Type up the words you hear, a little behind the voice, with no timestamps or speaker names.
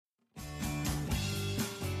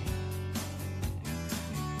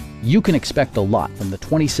You can expect a lot from the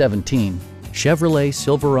 2017 Chevrolet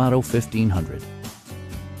Silverado 1500.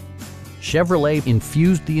 Chevrolet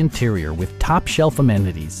infused the interior with top-shelf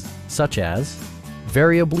amenities such as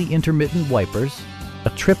variably intermittent wipers,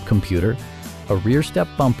 a trip computer, a rear step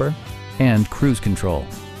bumper, and cruise control.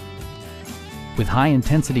 With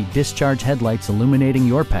high-intensity discharge headlights illuminating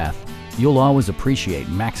your path, you'll always appreciate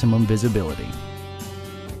maximum visibility.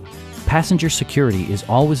 Passenger security is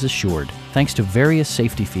always assured thanks to various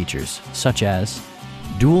safety features such as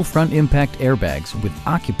dual front impact airbags with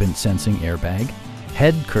occupant sensing airbag,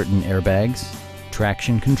 head curtain airbags,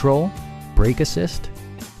 traction control, brake assist,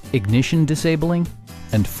 ignition disabling,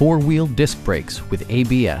 and four-wheel disc brakes with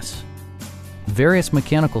ABS. Various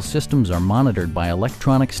mechanical systems are monitored by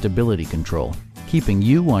electronic stability control, keeping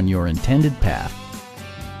you on your intended path.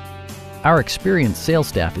 Our experienced sales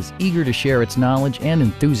staff is eager to share its knowledge and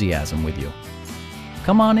enthusiasm with you.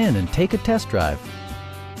 Come on in and take a test drive.